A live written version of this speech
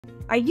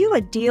Are you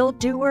a deal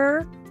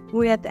doer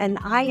with an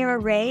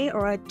IRA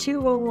or a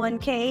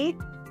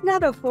 201k?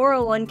 Not a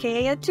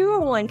 401k, a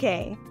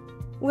 201k.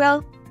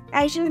 Well,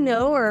 as you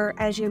know, or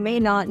as you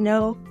may not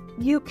know,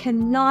 you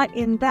cannot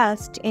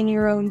invest in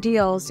your own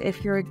deals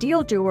if you're a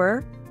deal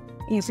doer.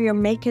 If you're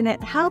making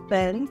it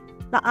happen,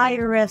 the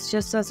IRS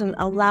just doesn't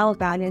allow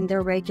that in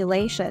their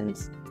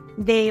regulations.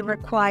 They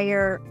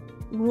require,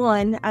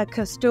 one, a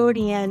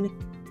custodian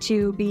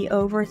to be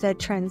over the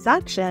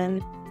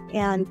transaction,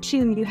 and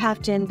two, you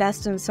have to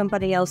invest in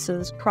somebody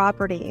else's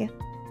property.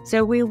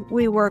 So we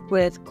work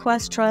with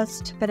Quest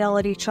Trust,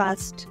 Fidelity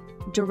Trust,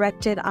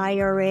 Directed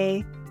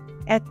IRA,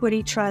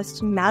 Equity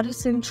Trust,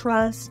 Madison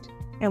Trust,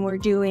 and we're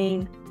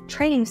doing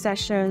training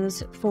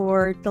sessions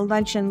for the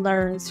Lunch and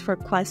Learns for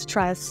Quest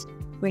Trust.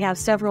 We have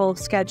several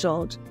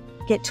scheduled.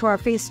 Get to our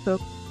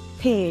Facebook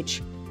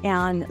page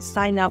and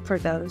sign up for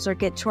those, or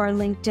get to our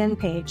LinkedIn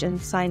page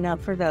and sign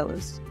up for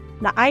those.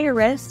 The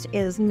IRS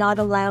is not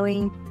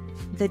allowing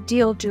the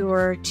deal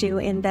doer to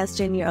invest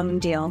in your own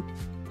deal.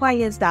 Why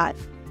is that?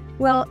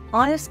 Well,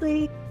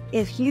 honestly,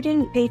 if you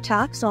didn't pay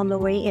tax on the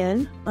way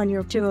in on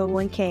your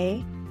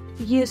 201k,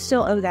 you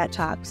still owe that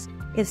tax.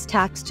 It's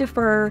tax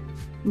deferred,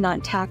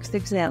 not tax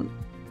exempt.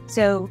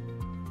 So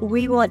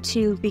we want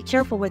to be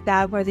careful with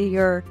that, whether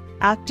you're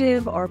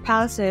active or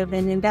passive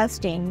in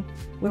investing.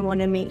 We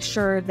want to make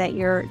sure that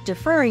you're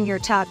deferring your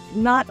tax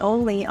not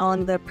only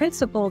on the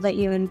principal that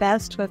you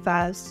invest with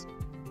us,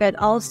 but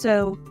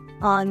also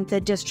on the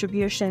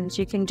distributions.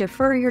 You can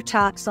defer your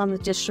tax on the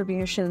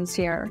distributions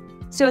here.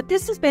 So if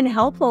this has been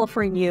helpful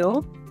for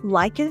you,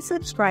 like and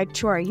subscribe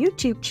to our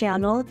YouTube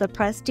channel, The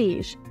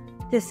Prestige.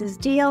 This is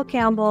D.L.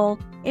 Campbell,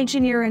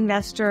 engineer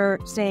investor,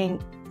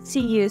 saying see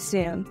you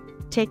soon.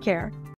 Take care.